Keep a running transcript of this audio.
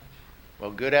Well,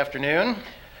 good afternoon.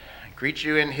 I greet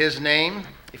you in his name.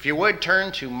 If you would,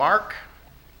 turn to Mark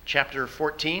chapter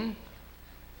 14.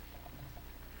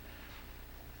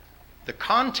 The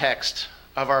context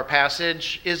of our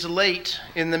passage is late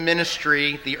in the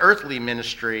ministry, the earthly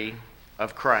ministry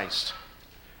of Christ.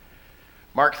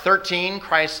 Mark 13,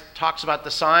 Christ talks about the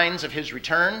signs of his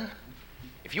return.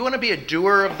 If you want to be a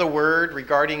doer of the word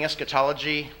regarding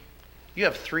eschatology, you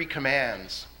have 3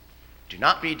 commands. Do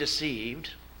not be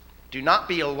deceived, do not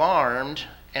be alarmed,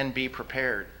 and be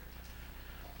prepared.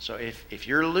 So if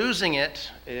you're losing it,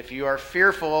 if you are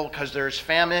fearful because there's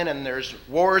famine and there's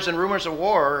wars and rumors of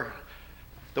war,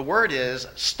 the word is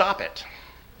stop it.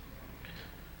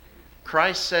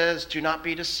 Christ says, do not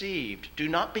be deceived, do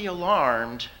not be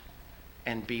alarmed,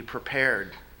 and be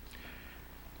prepared.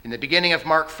 In the beginning of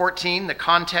Mark 14, the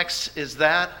context is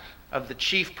that of the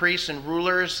chief priests and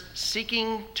rulers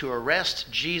seeking to arrest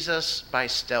Jesus by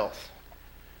stealth.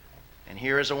 And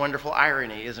here is a wonderful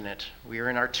irony, isn't it? We are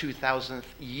in our 2000th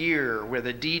year where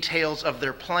the details of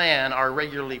their plan are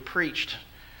regularly preached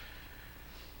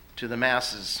to the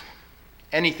masses.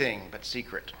 Anything but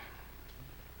secret.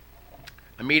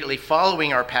 Immediately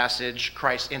following our passage,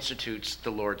 Christ institutes the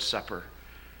Lord's Supper.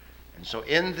 And so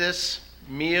in this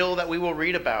meal that we will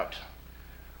read about,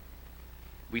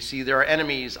 we see there are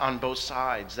enemies on both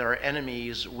sides. There are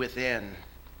enemies within.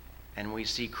 And we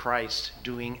see Christ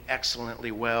doing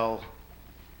excellently well,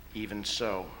 even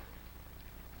so.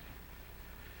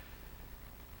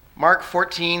 Mark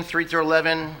 14, 3 through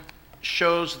 11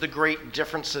 shows the great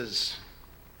differences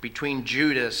between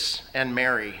Judas and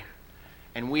Mary.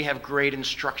 And we have great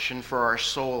instruction for our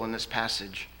soul in this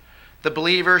passage. The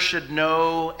believer should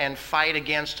know and fight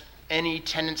against any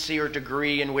tendency or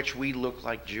degree in which we look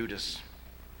like Judas.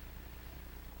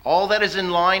 All that is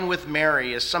in line with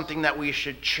Mary is something that we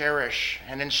should cherish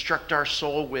and instruct our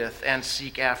soul with and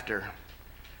seek after.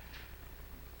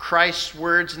 Christ's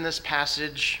words in this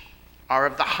passage are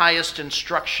of the highest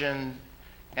instruction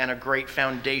and a great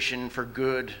foundation for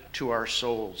good to our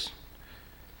souls.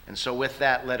 And so with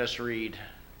that, let us read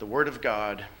the Word of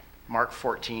God, Mark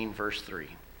 14, verse 3.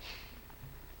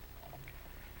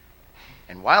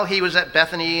 And while he was at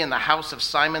Bethany in the house of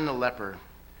Simon the leper,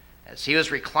 as he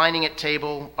was reclining at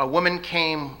table, a woman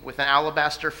came with an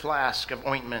alabaster flask of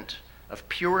ointment of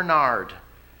pure nard,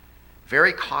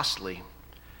 very costly,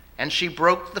 and she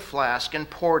broke the flask and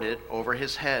poured it over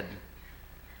his head.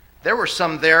 There were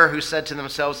some there who said to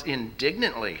themselves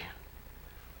indignantly,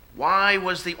 "Why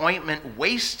was the ointment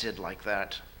wasted like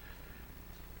that?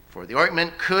 For the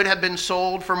ointment could have been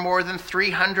sold for more than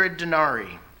 300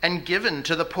 denarii and given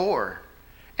to the poor."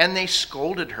 And they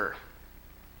scolded her.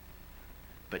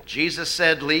 But Jesus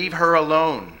said, "Leave her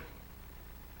alone.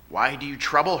 Why do you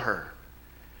trouble her?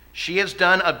 She has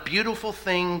done a beautiful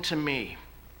thing to me.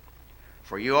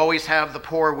 For you always have the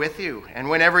poor with you, and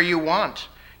whenever you want,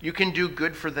 you can do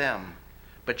good for them,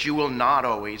 but you will not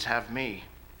always have me.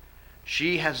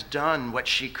 She has done what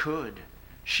she could.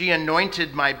 She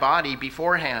anointed my body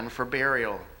beforehand for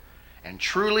burial. And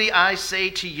truly I say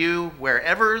to you,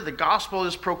 wherever the gospel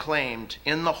is proclaimed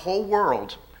in the whole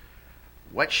world,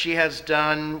 what she has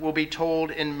done will be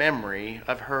told in memory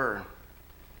of her."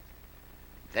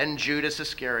 Then Judas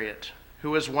Iscariot,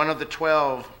 who was one of the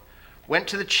 12, went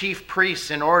to the chief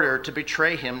priests in order to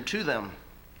betray him to them.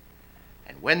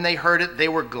 And when they heard it, they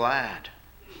were glad,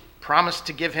 promised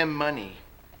to give him money,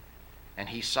 and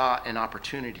he sought an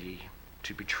opportunity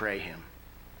to betray him.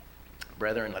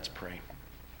 Brethren, let's pray.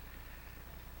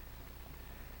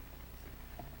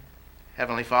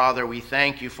 Heavenly Father, we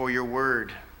thank you for your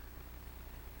word.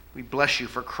 We bless you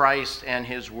for Christ and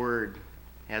his word.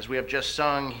 As we have just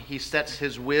sung, he sets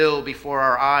his will before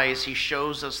our eyes. He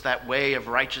shows us that way of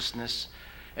righteousness.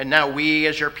 And now we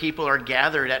as your people are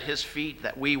gathered at his feet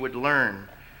that we would learn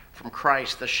from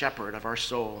Christ, the shepherd of our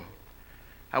soul.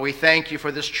 How we thank you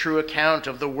for this true account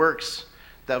of the works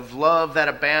of love that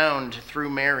abound through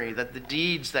Mary, that the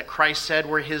deeds that Christ said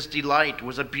were his delight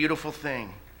was a beautiful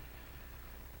thing.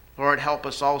 Lord, help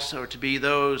us also to be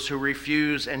those who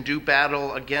refuse and do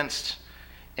battle against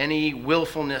any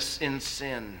willfulness in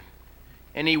sin,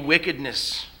 any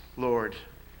wickedness, Lord.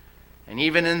 And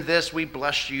even in this, we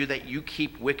bless you that you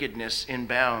keep wickedness in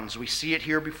bounds. We see it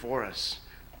here before us.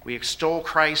 We extol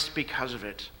Christ because of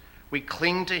it. We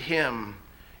cling to him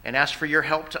and ask for your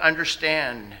help to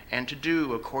understand and to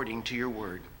do according to your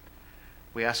word.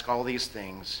 We ask all these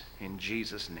things in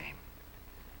Jesus' name.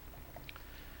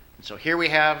 So here we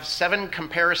have 7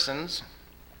 comparisons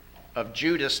of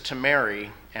Judas to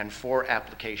Mary and 4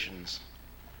 applications.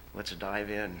 Let's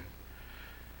dive in.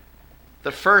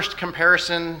 The first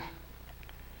comparison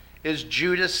is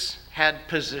Judas had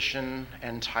position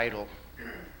and title.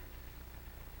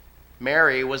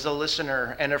 Mary was a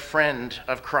listener and a friend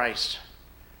of Christ.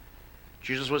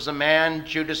 Jesus was a man.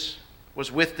 Judas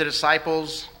was with the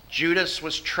disciples. Judas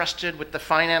was trusted with the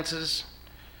finances.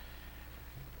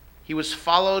 He was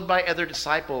followed by other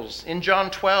disciples. In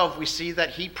John 12, we see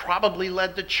that he probably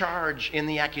led the charge in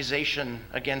the accusation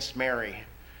against Mary,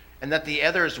 and that the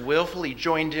others willfully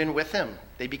joined in with him.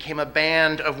 They became a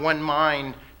band of one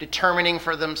mind, determining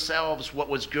for themselves what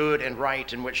was good and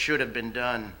right and what should have been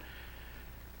done.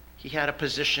 He had a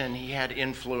position, he had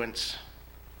influence.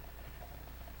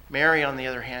 Mary, on the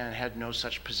other hand, had no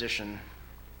such position.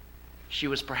 She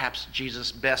was perhaps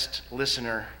Jesus' best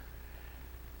listener.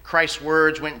 Christ's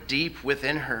words went deep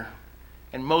within her,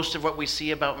 and most of what we see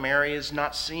about Mary is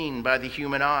not seen by the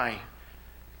human eye.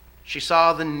 She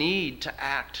saw the need to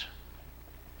act,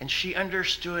 and she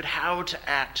understood how to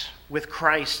act with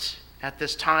Christ at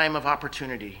this time of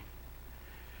opportunity.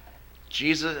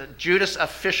 Judas'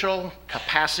 official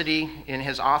capacity in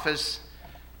his office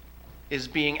is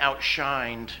being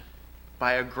outshined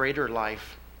by a greater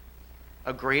life,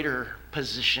 a greater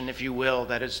position, if you will,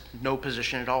 that is no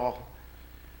position at all.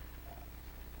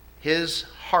 His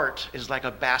heart is like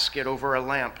a basket over a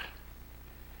lamp.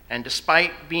 And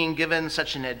despite being given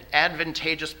such an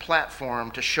advantageous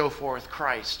platform to show forth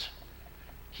Christ,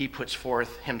 he puts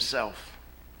forth himself.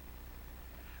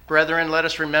 Brethren, let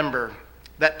us remember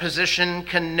that position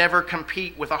can never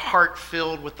compete with a heart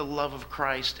filled with the love of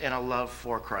Christ and a love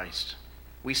for Christ.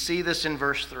 We see this in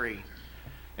verse 3.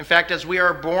 In fact, as we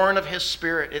are born of his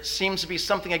Spirit, it seems to be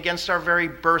something against our very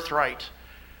birthright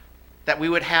that we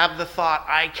would have the thought,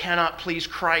 I cannot please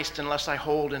Christ unless I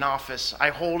hold an office, I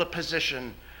hold a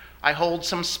position, I hold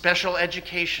some special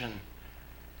education.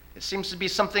 It seems to be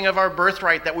something of our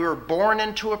birthright that we were born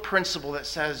into a principle that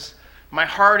says, my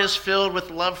heart is filled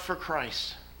with love for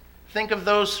Christ. Think of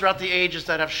those throughout the ages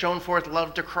that have shown forth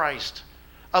love to Christ.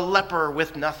 A leper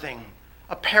with nothing,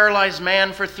 a paralyzed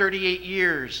man for 38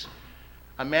 years,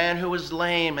 a man who was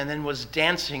lame and then was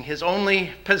dancing. His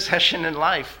only possession in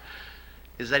life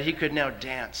is that he could now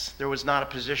dance. There was not a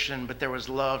position, but there was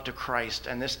love to Christ,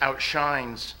 and this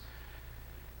outshines.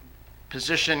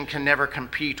 Position can never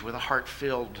compete with a heart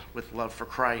filled with love for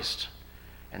Christ.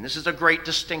 And this is a great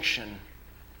distinction.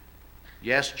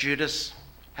 Yes, Judas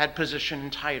had position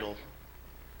and title,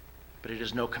 but it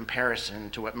is no comparison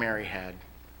to what Mary had.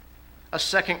 A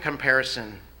second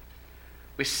comparison,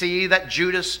 we see that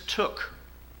Judas took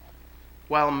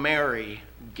while Mary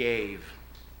gave.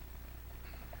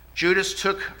 Judas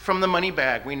took from the money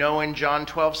bag. We know in John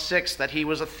 12:6 that he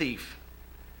was a thief.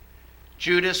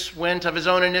 Judas went of his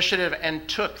own initiative and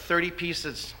took 30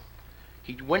 pieces.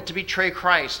 He went to betray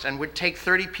Christ and would take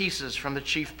 30 pieces from the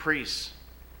chief priests.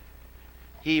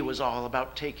 He was all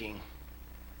about taking.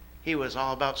 He was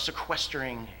all about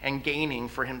sequestering and gaining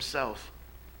for himself.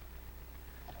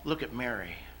 Look at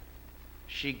Mary.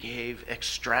 She gave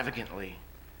extravagantly.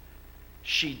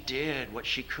 She did what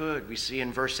she could. We see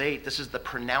in verse 8, this is the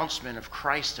pronouncement of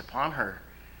Christ upon her.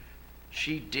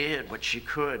 She did what she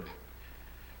could.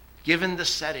 Given the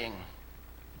setting,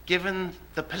 given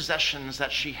the possessions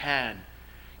that she had,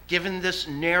 given this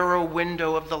narrow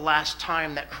window of the last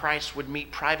time that Christ would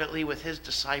meet privately with his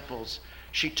disciples,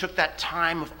 she took that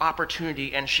time of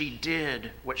opportunity and she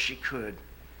did what she could.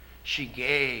 She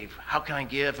gave. How can I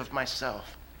give of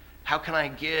myself? How can I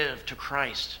give to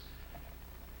Christ?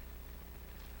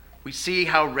 We see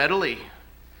how readily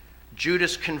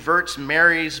Judas converts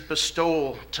Mary's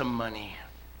bestowal to money.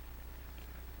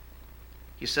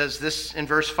 He says this in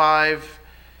verse 5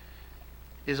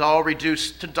 is all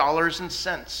reduced to dollars and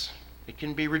cents. It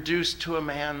can be reduced to a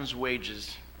man's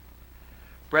wages.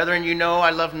 Brethren, you know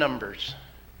I love numbers,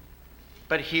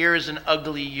 but here is an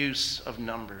ugly use of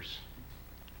numbers.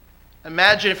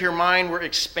 Imagine if your mind were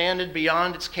expanded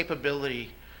beyond its capability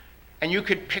and you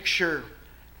could picture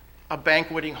a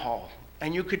banqueting hall,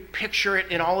 and you could picture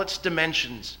it in all its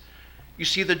dimensions. You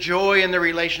see the joy in the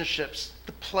relationships,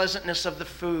 the pleasantness of the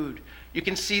food. You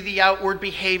can see the outward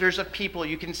behaviors of people.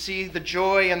 You can see the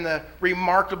joy and the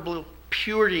remarkable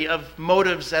purity of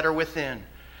motives that are within.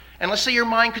 And let's say your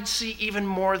mind could see even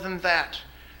more than that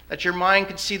your mind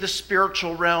could see the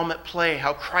spiritual realm at play,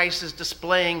 how Christ is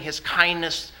displaying his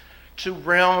kindness to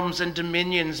realms and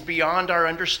dominions beyond our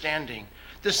understanding.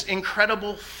 This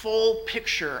incredible full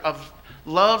picture of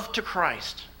love to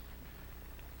Christ.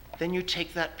 Then you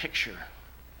take that picture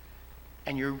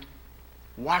and you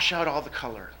wash out all the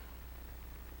color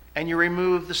and you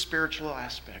remove the spiritual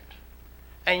aspect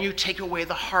and you take away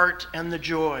the heart and the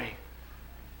joy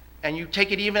and you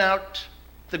take it even out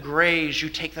the grays, you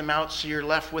take them out so you're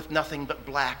left with nothing but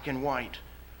black and white.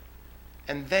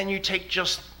 And then you take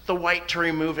just the white to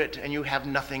remove it, and you have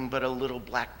nothing but a little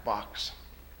black box.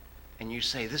 And you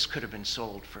say, this could have been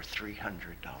sold for $300.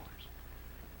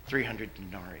 300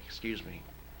 denarii, excuse me.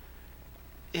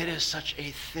 It is such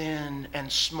a thin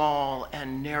and small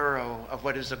and narrow of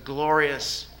what is a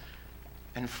glorious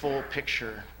and full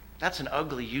picture. That's an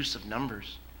ugly use of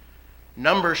numbers.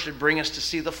 Numbers should bring us to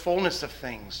see the fullness of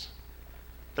things,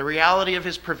 the reality of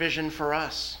his provision for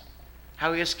us,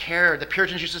 how he has cared. The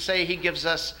Puritans used to say he gives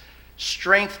us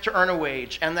strength to earn a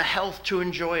wage and the health to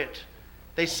enjoy it.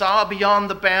 They saw beyond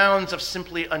the bounds of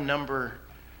simply a number.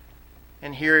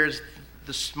 And here's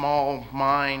the small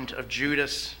mind of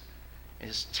Judas.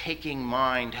 His taking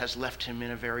mind has left him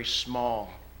in a very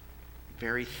small,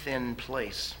 very thin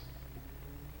place.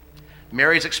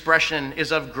 Mary's expression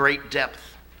is of great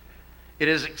depth. It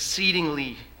is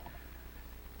exceedingly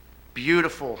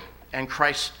beautiful, and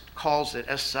Christ calls it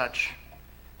as such.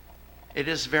 It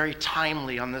is very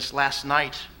timely on this last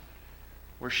night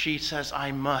where she says,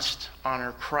 I must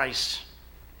honor Christ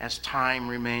as time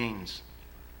remains.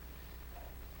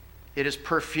 It is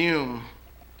perfume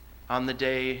on the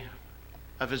day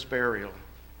of his burial.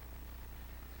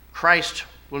 Christ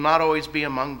will not always be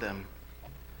among them,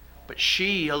 but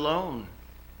she alone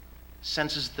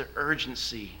senses the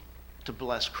urgency to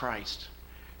bless Christ.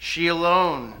 She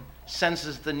alone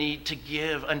senses the need to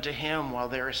give unto him while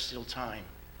there is still time.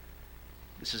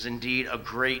 This is indeed a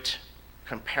great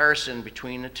comparison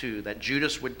between the two, that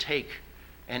Judas would take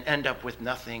and end up with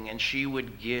nothing, and she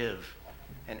would give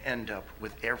and end up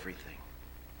with everything.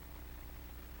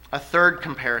 A third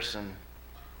comparison: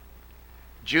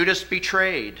 Judas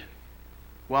betrayed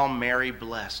while Mary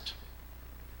blessed.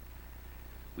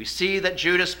 We see that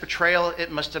Judas' betrayal, it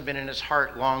must have been in his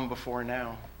heart long before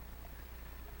now.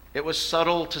 It was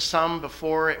subtle to some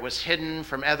before, it was hidden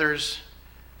from others.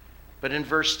 But in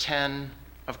verse 10,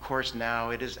 of course,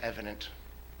 now it is evident.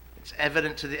 It's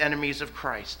evident to the enemies of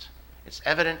Christ. It's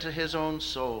evident to his own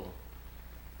soul.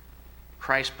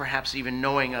 Christ perhaps even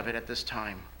knowing of it at this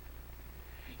time.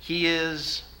 He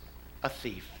is a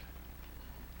thief.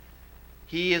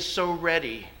 He is so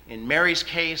ready, in Mary's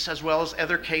case as well as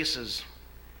other cases.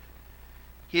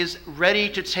 He is ready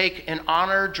to take an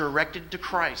honor directed to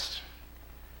Christ,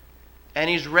 and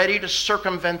he's ready to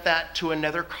circumvent that to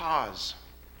another cause.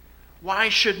 Why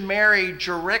should Mary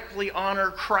directly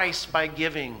honor Christ by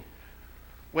giving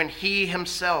when he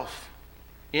himself,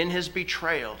 in his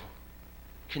betrayal,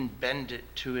 can bend it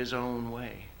to his own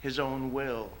way, his own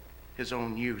will, his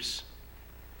own use?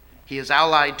 He is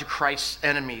allied to Christ's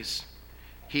enemies.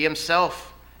 He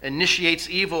himself initiates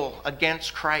evil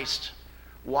against Christ,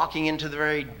 walking into the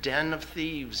very den of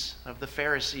thieves of the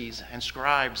Pharisees and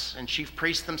scribes and chief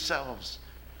priests themselves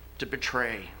to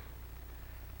betray.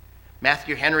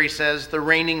 Matthew Henry says the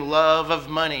reigning love of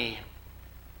money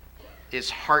is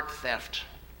heart theft,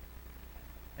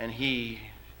 and he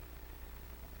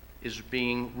is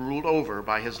being ruled over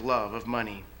by his love of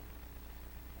money.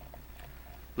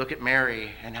 Look at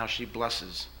Mary and how she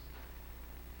blesses.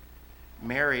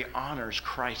 Mary honors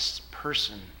Christ's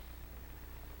person.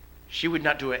 She would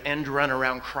not do an end run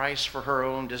around Christ for her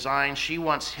own design. She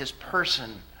wants his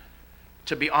person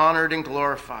to be honored and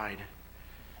glorified.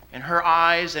 In her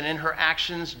eyes and in her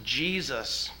actions,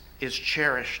 Jesus is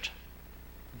cherished.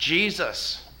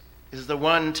 Jesus is the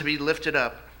one to be lifted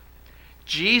up.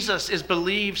 Jesus is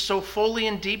believed so fully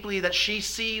and deeply that she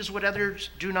sees what others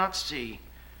do not see.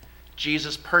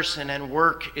 Jesus' person and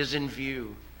work is in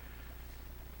view.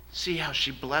 See how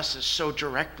she blesses so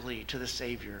directly to the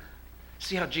Savior.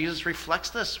 See how Jesus reflects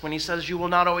this when he says, you will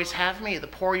not always have me, the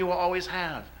poor you will always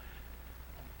have.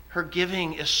 Her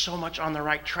giving is so much on the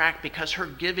right track because her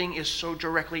giving is so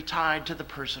directly tied to the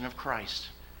person of Christ.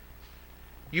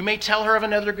 You may tell her of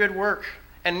another good work,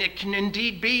 and it can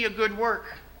indeed be a good work,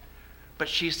 but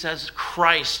she says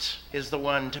Christ is the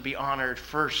one to be honored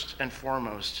first and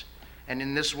foremost. And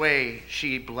in this way,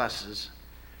 she blesses.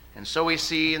 And so we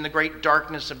see in the great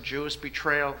darkness of Judas'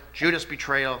 betrayal,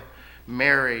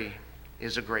 Mary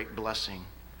is a great blessing.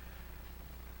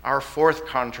 Our fourth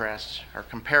contrast, our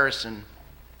comparison,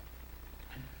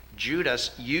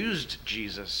 Judas used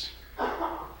Jesus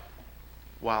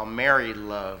while Mary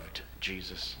loved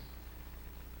Jesus.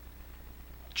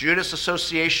 Judas'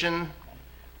 association,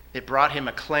 it brought him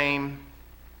acclaim,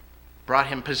 brought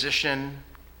him position,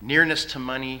 nearness to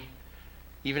money.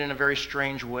 Even in a very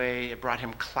strange way, it brought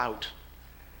him clout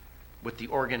with the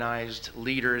organized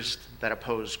leaders that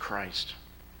opposed Christ.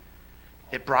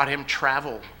 It brought him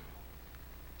travel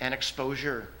and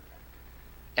exposure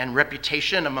and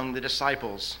reputation among the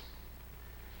disciples.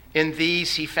 In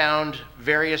these, he found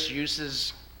various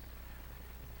uses.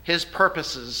 His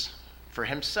purposes for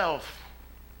himself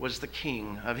was the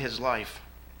king of his life.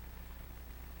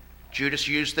 Judas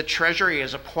used the treasury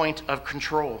as a point of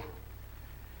control.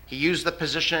 He used the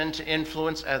position to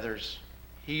influence others.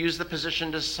 He used the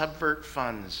position to subvert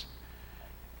funds.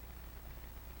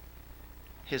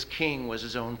 His king was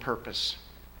his own purpose.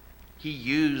 He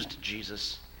used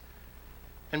Jesus.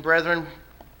 And brethren,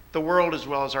 the world as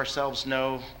well as ourselves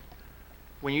know,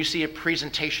 when you see a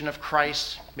presentation of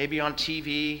Christ, maybe on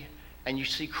TV, and you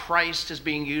see Christ as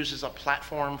being used as a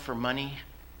platform for money,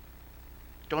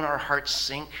 don't our hearts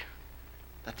sink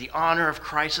that the honor of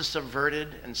Christ is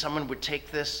subverted and someone would take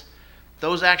this?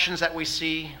 Those actions that we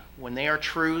see, when they are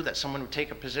true, that someone would take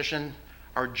a position,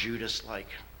 are Judas-like.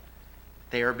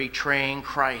 They are betraying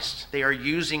Christ. They are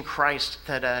using Christ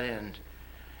to that end.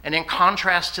 And in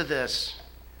contrast to this,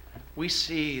 we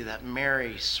see that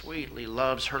Mary sweetly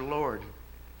loves her Lord.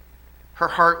 Her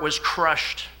heart was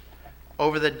crushed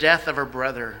over the death of her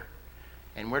brother.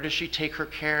 And where does she take her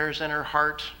cares and her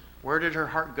heart? Where did her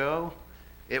heart go?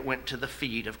 It went to the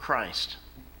feet of Christ.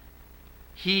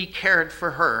 He cared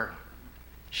for her.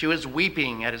 She was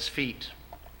weeping at his feet.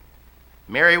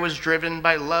 Mary was driven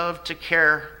by love to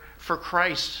care for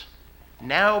Christ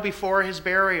now before his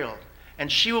burial.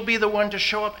 And she will be the one to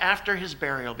show up after his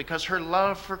burial because her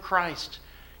love for Christ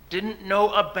didn't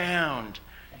know a bound.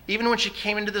 Even when she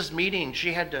came into this meeting,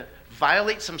 she had to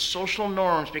violate some social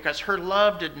norms because her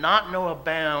love did not know a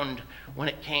bound when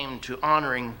it came to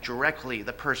honoring directly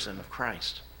the person of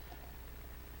Christ.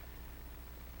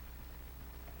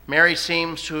 Mary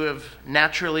seems to have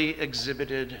naturally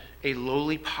exhibited a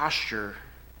lowly posture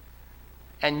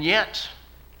and yet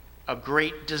a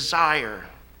great desire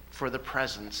for the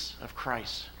presence of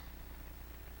Christ.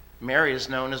 Mary is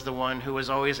known as the one who was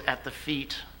always at the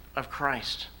feet of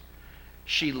Christ.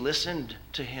 She listened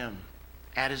to him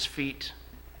at his feet.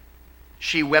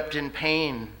 She wept in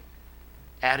pain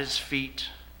at his feet.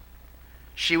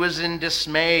 She was in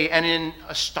dismay and in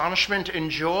astonishment and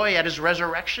joy at his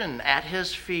resurrection at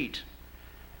his feet.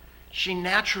 She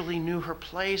naturally knew her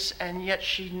place, and yet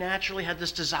she naturally had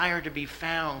this desire to be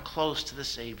found close to the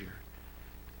Savior.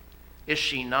 Is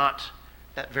she not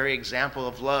that very example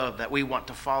of love that we want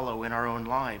to follow in our own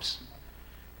lives?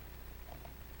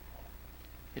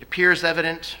 It appears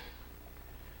evident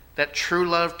that true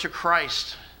love to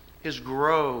Christ is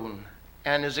grown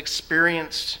and is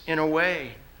experienced in a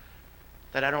way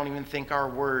that I don't even think our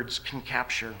words can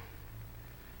capture.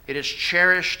 It is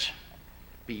cherished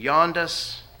beyond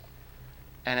us,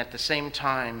 and at the same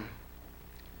time,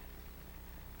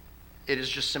 it is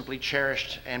just simply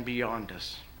cherished and beyond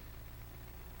us.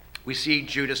 We see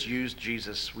Judas used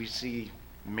Jesus. We see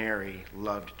Mary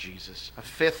loved Jesus. A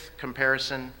fifth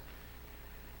comparison,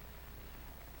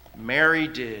 Mary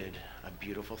did a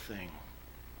beautiful thing.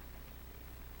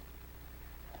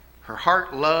 Her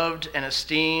heart loved and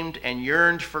esteemed and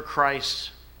yearned for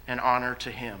Christ and honor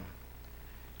to him.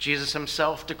 Jesus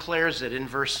himself declares it in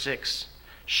verse 6.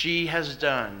 She has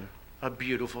done a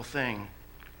beautiful thing.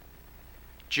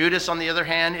 Judas, on the other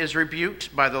hand, is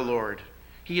rebuked by the Lord.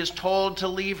 He is told to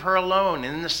leave her alone.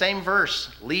 And in the same verse,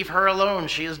 leave her alone.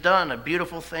 She has done a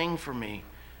beautiful thing for me.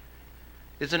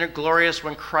 Isn't it glorious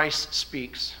when Christ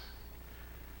speaks?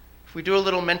 If we do a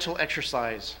little mental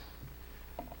exercise,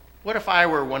 what if I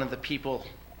were one of the people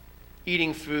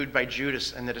eating food by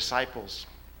Judas and the disciples,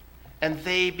 and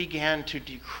they began to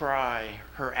decry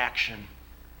her action?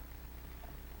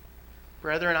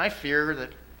 Brethren, I fear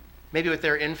that maybe with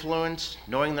their influence,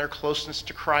 knowing their closeness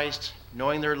to Christ,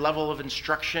 knowing their level of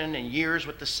instruction and years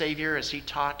with the Savior as he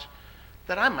taught,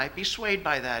 that I might be swayed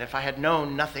by that if I had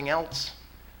known nothing else.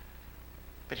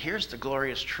 But here's the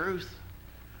glorious truth.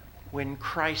 When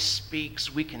Christ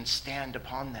speaks, we can stand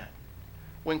upon that.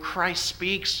 When Christ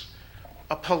speaks,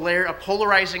 a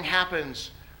polarizing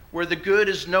happens where the good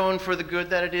is known for the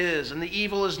good that it is, and the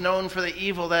evil is known for the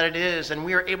evil that it is, and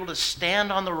we are able to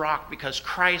stand on the rock because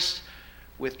Christ,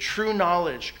 with true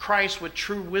knowledge, Christ with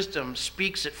true wisdom,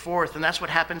 speaks it forth, and that's what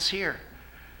happens here.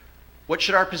 What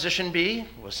should our position be?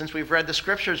 Well, since we've read the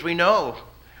scriptures, we know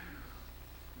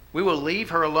we will leave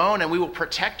her alone and we will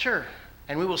protect her,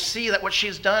 and we will see that what she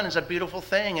has done is a beautiful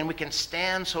thing, and we can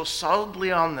stand so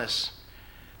solidly on this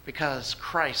because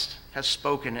Christ has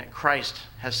spoken it. Christ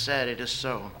has said it is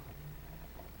so.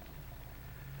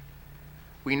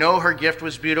 We know her gift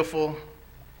was beautiful,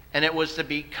 and it was to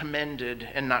be commended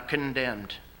and not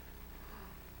condemned.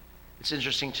 It's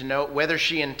interesting to note whether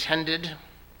she intended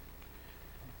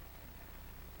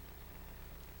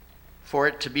for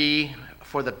it to be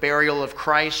for the burial of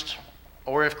Christ,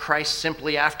 or if Christ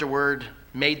simply afterward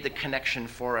made the connection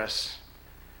for us.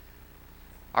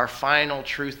 Our final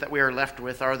truth that we are left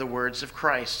with are the words of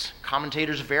Christ.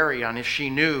 Commentators vary on if she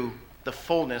knew the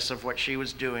fullness of what she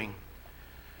was doing.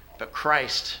 But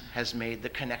Christ has made the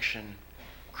connection.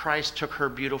 Christ took her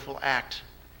beautiful act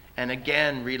and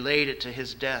again relayed it to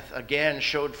his death, again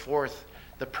showed forth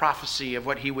the prophecy of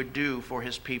what he would do for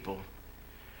his people.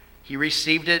 He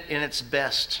received it in its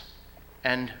best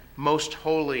and most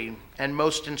holy and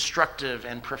most instructive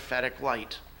and prophetic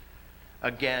light,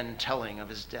 again telling of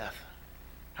his death.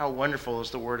 How wonderful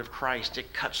is the word of Christ.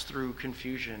 It cuts through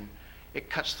confusion. It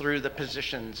cuts through the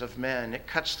positions of men. It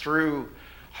cuts through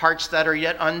hearts that are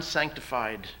yet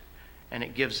unsanctified, and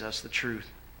it gives us the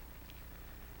truth.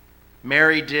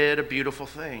 Mary did a beautiful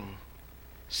thing.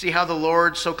 See how the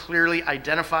Lord so clearly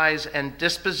identifies and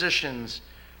dispositions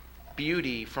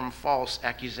beauty from false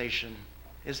accusation.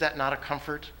 Is that not a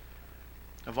comfort?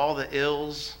 Of all the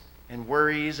ills and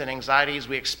worries and anxieties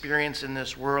we experience in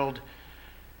this world,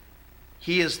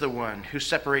 he is the one who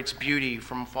separates beauty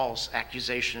from false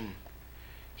accusation.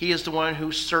 He is the one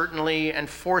who certainly and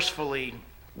forcefully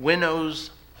winnows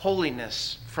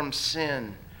holiness from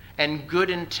sin and good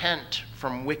intent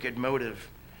from wicked motive.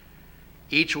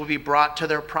 Each will be brought to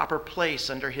their proper place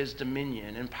under his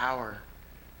dominion and power.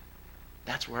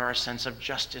 That's where our sense of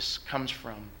justice comes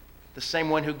from. The same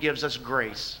one who gives us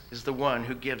grace is the one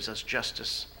who gives us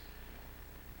justice.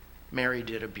 Mary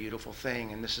did a beautiful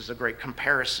thing, and this is a great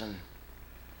comparison.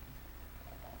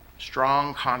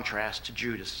 Strong contrast to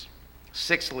Judas.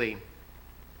 Sixthly,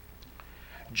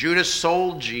 Judas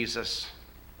sold Jesus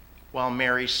while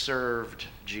Mary served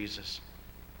Jesus.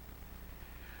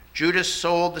 Judas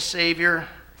sold the Savior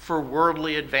for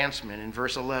worldly advancement in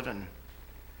verse 11.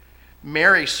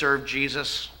 Mary served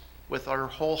Jesus with her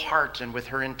whole heart and with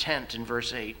her intent in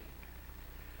verse 8.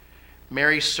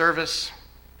 Mary's service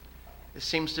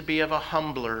seems to be of a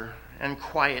humbler and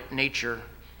quiet nature.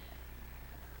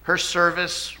 Her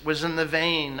service was in the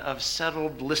vein of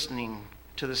settled listening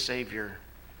to the Savior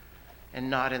and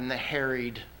not in the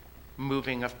harried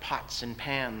moving of pots and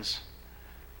pans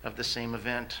of the same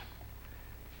event.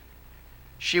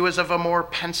 She was of a more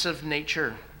pensive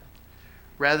nature.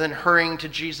 Rather than hurrying to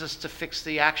Jesus to fix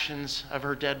the actions of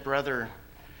her dead brother,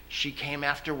 she came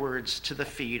afterwards to the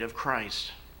feet of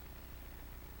Christ.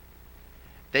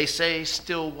 They say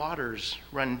still waters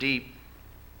run deep,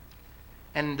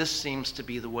 and this seems to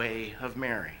be the way of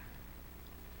Mary.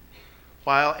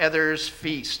 While others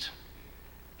feast,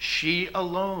 she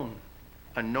alone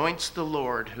anoints the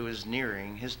Lord who is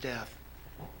nearing his death.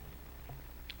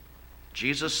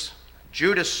 Judas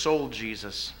sold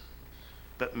Jesus,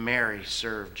 but Mary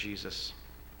served Jesus.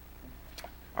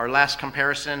 Our last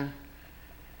comparison,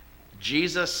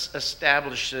 Jesus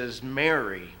establishes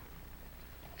Mary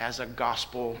as a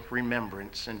gospel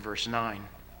remembrance in verse 9.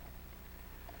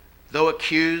 Though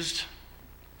accused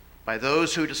by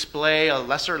those who display a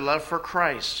lesser love for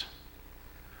Christ,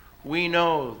 we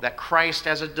know that Christ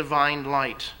as a divine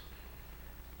light,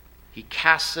 he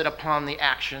casts it upon the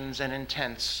actions and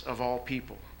intents of all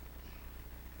people.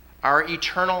 Our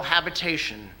eternal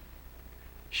habitation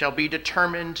shall be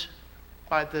determined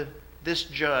by this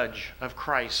judge of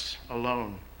Christ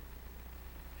alone.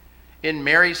 In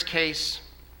Mary's case,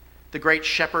 the great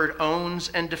shepherd owns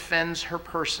and defends her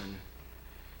person.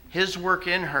 His work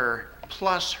in her,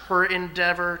 plus her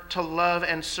endeavor to love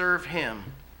and serve him,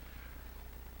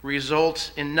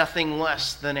 results in nothing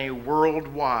less than a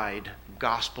worldwide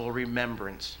gospel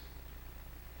remembrance.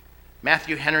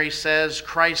 Matthew Henry says,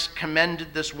 Christ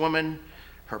commended this woman,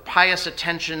 her pious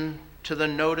attention, to the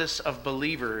notice of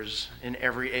believers in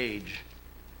every age.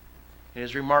 It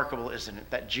is remarkable, isn't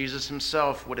it, that Jesus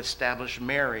himself would establish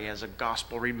Mary as a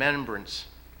gospel remembrance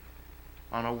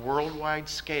on a worldwide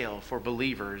scale for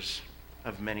believers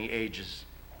of many ages.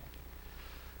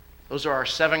 Those are our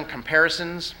 7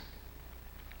 comparisons.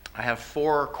 I have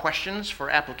 4 questions for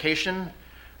application,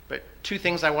 but 2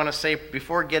 things I want to say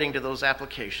before getting to those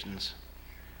applications.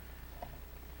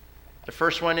 The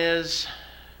first one is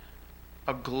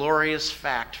a glorious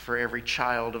fact for every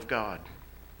child of God.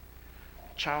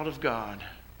 Child of God,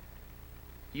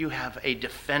 you have a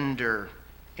defender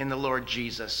in the Lord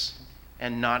Jesus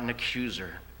and not an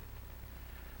accuser.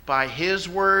 By his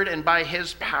word and by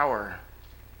his power,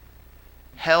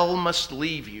 hell must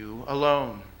leave you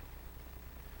alone.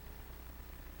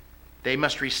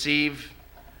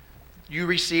 You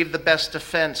receive the best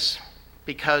defense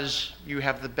because you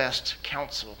have the best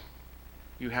counsel.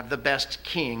 You have the best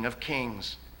King of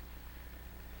Kings.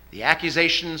 The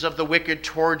accusations of the wicked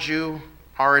towards you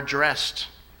are addressed,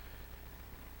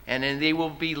 and then they will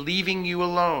be leaving you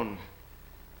alone.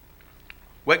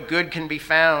 What good can be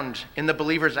found in the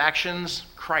believer's actions?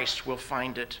 Christ will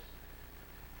find it.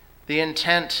 The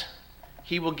intent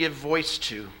he will give voice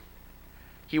to.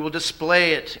 He will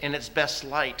display it in its best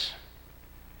light.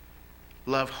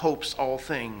 Love hopes all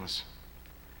things.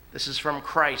 This is from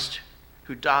Christ,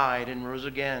 who died and rose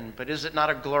again. But is it not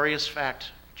a glorious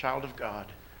fact, child of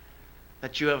God,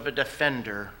 that you have a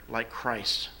defender like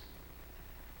Christ?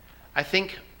 I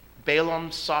think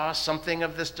Balaam saw something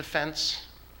of this defense,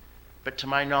 but to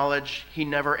my knowledge, he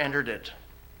never entered it.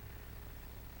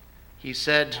 He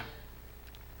said,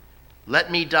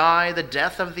 "Let me die the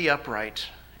death of the upright,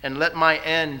 and let my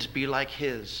end be like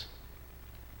his."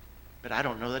 But I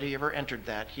don't know that he ever entered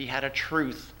that. He had a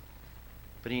truth,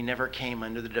 but he never came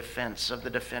under the defense of the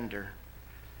defender.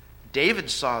 David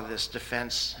saw this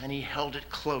defense, and he held it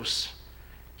close.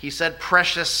 He said,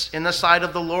 "Precious in the sight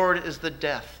of the Lord is the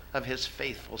death of his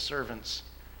faithful servants."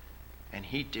 And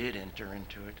he did enter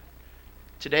into it.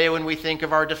 Today, when we think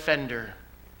of our defender,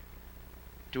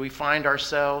 do we find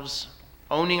ourselves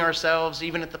owning ourselves,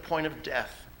 even at the point of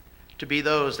death, to be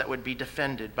those that would be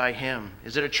defended by him?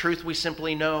 Is it a truth we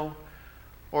simply know?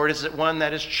 Or is it one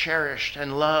that is cherished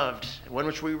and loved, one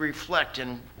which we reflect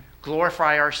and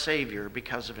glorify our Savior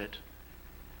because of it?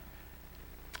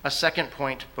 A second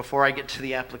point before I get to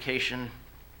the application.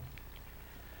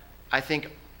 I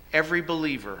think every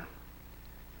believer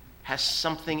has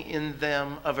something in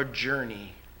them of a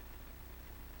journey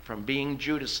from being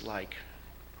Judas-like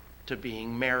to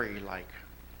being Mary-like.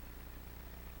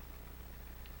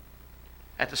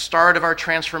 At the start of our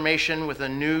transformation with a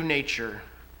new nature,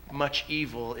 much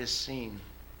evil is seen.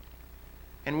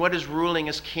 And what is ruling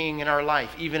as king in our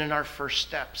life, even in our first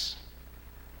steps?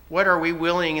 What are we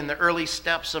willing in the early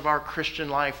steps of our Christian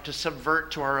life to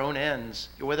subvert to our own ends,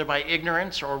 whether by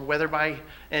ignorance or whether by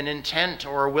an intent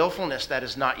or a willfulness that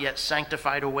is not yet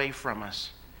sanctified away from us?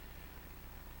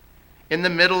 In the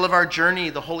middle of our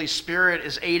journey, the Holy Spirit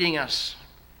is aiding us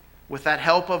with that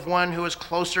help of one who is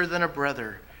closer than a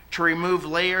brother to remove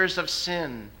layers of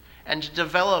sin and to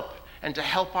develop and to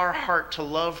help our heart to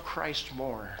love Christ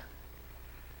more.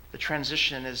 The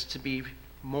transition is to be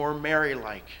more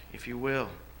Mary-like, if you will.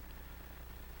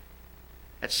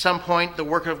 At some point, the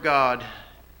work of God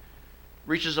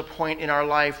reaches a point in our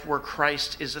life where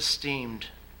Christ is esteemed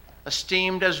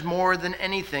as more than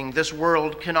anything this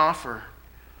world can offer.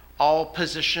 All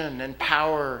position and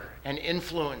power and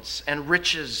influence and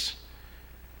riches,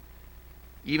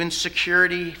 even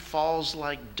security, falls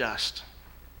like dust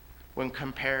when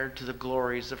compared to the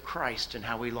glories of Christ and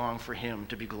how we long for him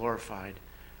to be glorified.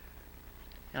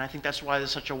 And I think that's why this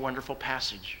is such a wonderful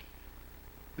passage.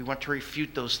 We want to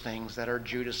refute those things that are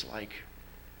Judas-like.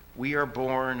 We are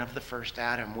born of the first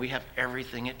Adam. We have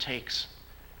everything it takes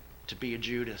to be a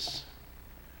Judas.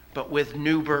 But with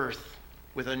new birth,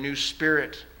 with a new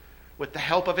spirit, with the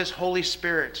help of his Holy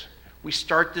Spirit, we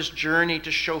start this journey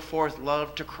to show forth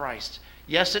love to Christ.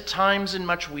 Yes, at times in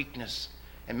much weakness.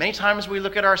 And many times we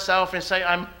look at ourselves and say,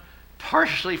 I'm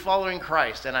partially following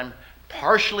Christ, and I'm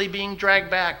partially being dragged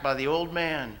back by the old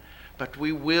man. But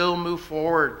we will move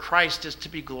forward. Christ is to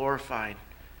be glorified.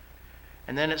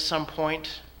 And then at some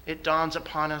point, it dawns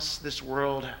upon us, this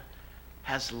world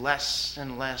has less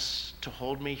and less to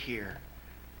hold me here.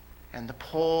 And the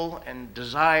pull and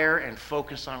desire and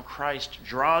focus on Christ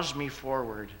draws me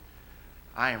forward.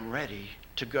 I am ready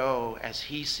to go as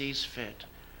he sees fit.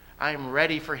 I am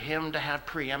ready for him to have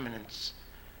preeminence.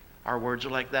 Our words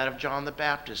are like that of John the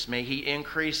Baptist. May he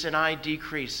increase and I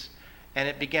decrease. And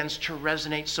it begins to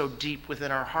resonate so deep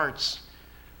within our hearts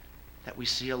that we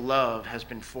see a love has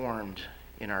been formed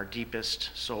in our deepest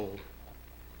soul.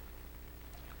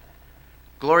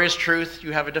 Glorious truth,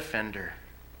 you have a defender.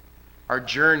 Our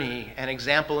journey and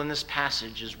example in this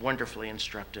passage is wonderfully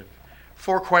instructive.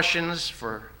 4 questions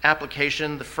for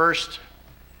application. The first,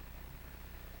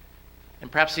 and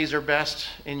perhaps these are best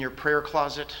in your prayer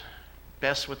closet,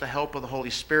 best with the help of the Holy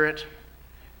Spirit.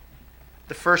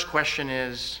 The first question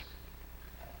is,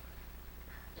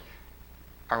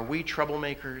 are we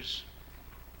troublemakers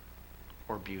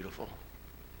or beautiful?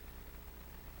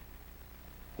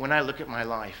 When I look at my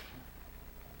life,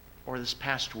 or this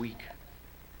past week,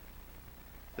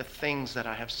 the things that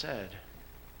I have said,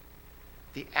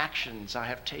 the actions I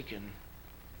have taken,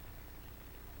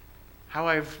 how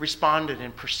I've responded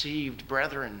and perceived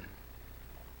brethren,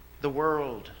 the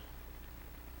world,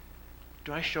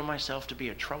 do I show myself to be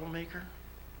a troublemaker?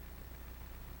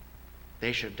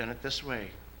 They should have done it this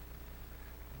way.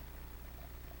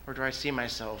 Or do I see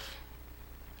myself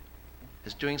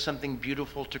as doing something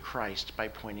beautiful to Christ by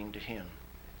pointing to him?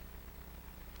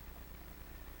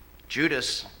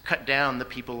 Judas cut down the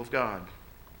people of God.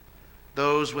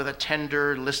 Those with a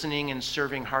tender, listening, and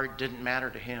serving heart didn't matter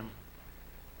to him.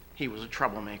 He was a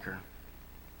troublemaker.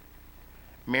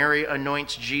 Mary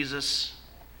anoints Jesus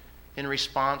in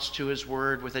response to his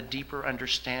word with a deeper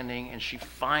understanding, and she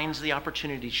finds the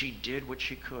opportunity. She did what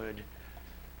she could,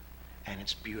 and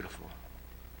it's beautiful.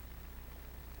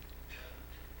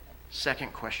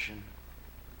 Second question: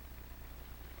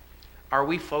 are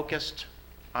we focused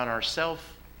on ourselves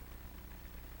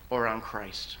or on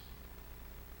Christ?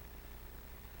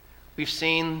 We've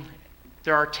seen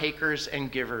there are takers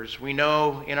and givers. We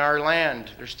know in our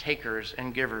land there's takers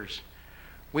and givers.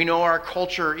 We know our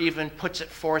culture even puts it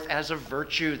forth as a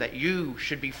virtue that you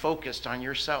should be focused on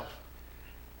yourself.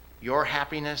 Your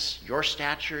happiness, your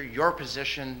stature, your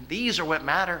position, these are what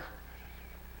matter.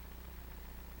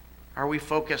 Are we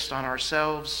focused on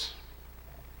ourselves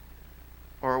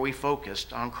or are we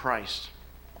focused on Christ?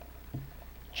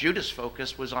 Judas'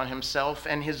 focus was on himself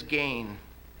and his gain.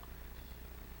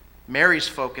 Mary's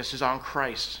focus is on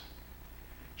Christ.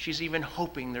 She's even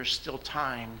hoping there's still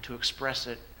time to express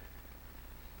it.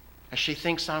 As she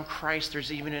thinks on Christ,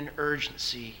 there's even an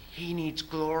urgency. He needs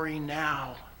glory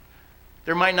now.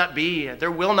 There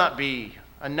will not be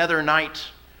another night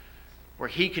where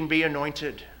he can be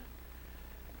anointed.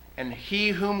 And he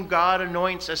whom God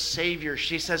anoints as Savior,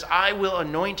 she says, I will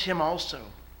anoint him also.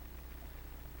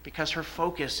 Because her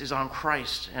focus is on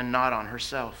Christ and not on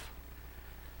herself.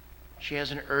 She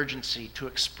has an urgency to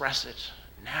express it.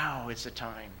 Now is the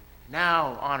time.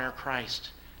 Now honor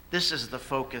Christ. This is the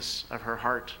focus of her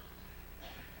heart.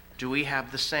 Do we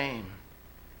have the same?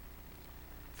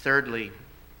 Thirdly,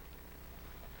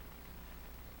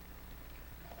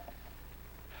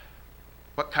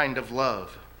 what kind of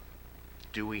love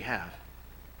do we have?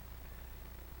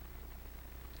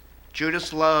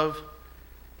 Judas' love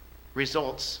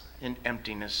results in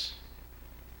emptiness.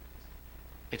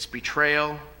 It's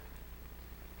betrayal,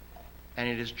 and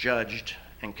it is judged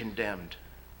and condemned.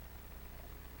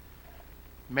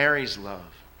 Mary's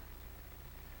love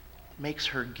makes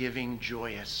her giving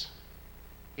joyous.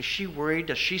 Is she worried?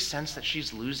 Does she sense that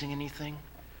she's losing anything?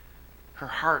 Her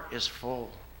heart is full.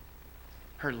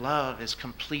 Her love is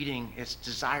completing its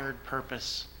desired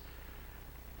purpose.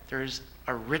 There's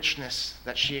a richness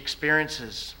that she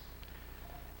experiences.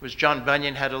 It was John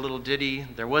Bunyan had a little ditty.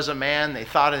 There was a man, they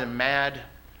thought him mad.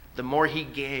 The more he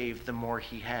gave, the more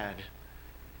he had.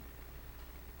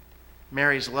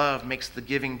 Mary's love makes the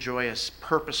giving joyous,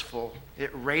 purposeful.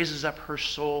 It raises up her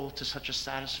soul to such a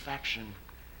satisfaction.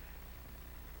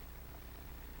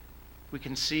 We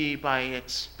can see by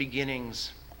its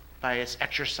beginnings, by its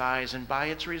exercise, and by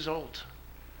its result,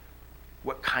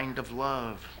 what kind of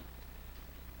love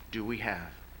do we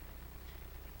have?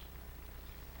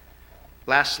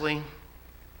 Lastly,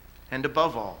 and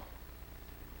above all,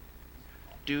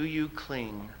 do you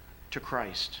cling to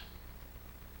Christ?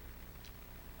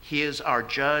 He is our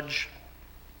judge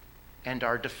and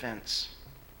our defense.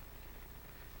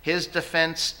 His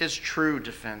defense is true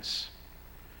defense.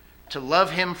 To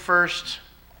love him first,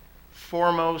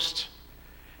 foremost,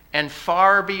 and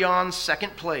far beyond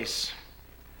second place.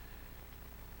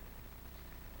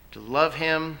 To love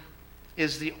him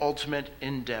is the ultimate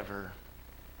endeavor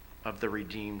of the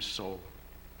redeemed soul.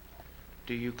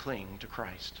 Do you cling to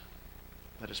Christ?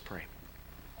 Let us pray.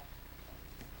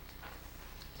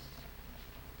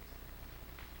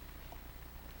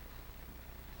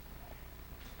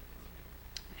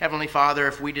 Heavenly Father,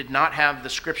 if we did not have the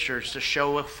Scriptures to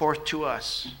show forth to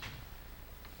us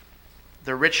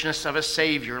the richness of a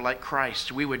Savior like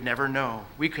Christ, we would never know.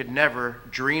 We could never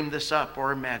dream this up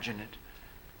or imagine it.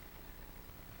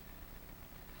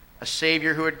 A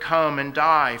Savior who would come and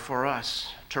die for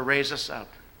us to raise us up.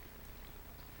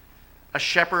 A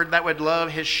shepherd that would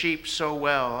love his sheep so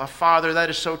well. A father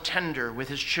that is so tender with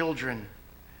his children.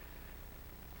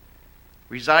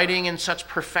 Residing in such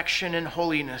perfection and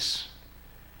holiness,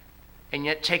 and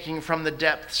yet taking from the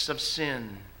depths of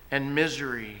sin and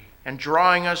misery and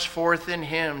drawing us forth in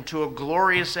him to a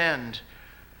glorious end.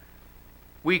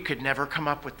 We could never come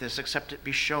up with this except it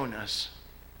be shown us.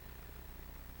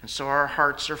 And so our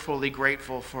hearts are fully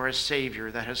grateful for a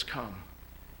Savior that has come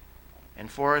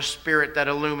and for a Spirit that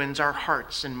illumines our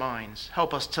hearts and minds.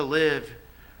 Help us to live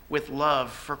with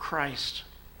love for Christ,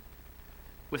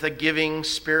 with a giving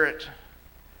spirit.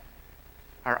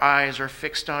 Our eyes are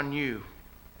fixed on you.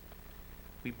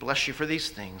 We bless you for these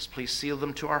things. Please seal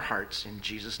them to our hearts in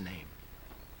Jesus' name.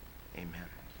 Amen.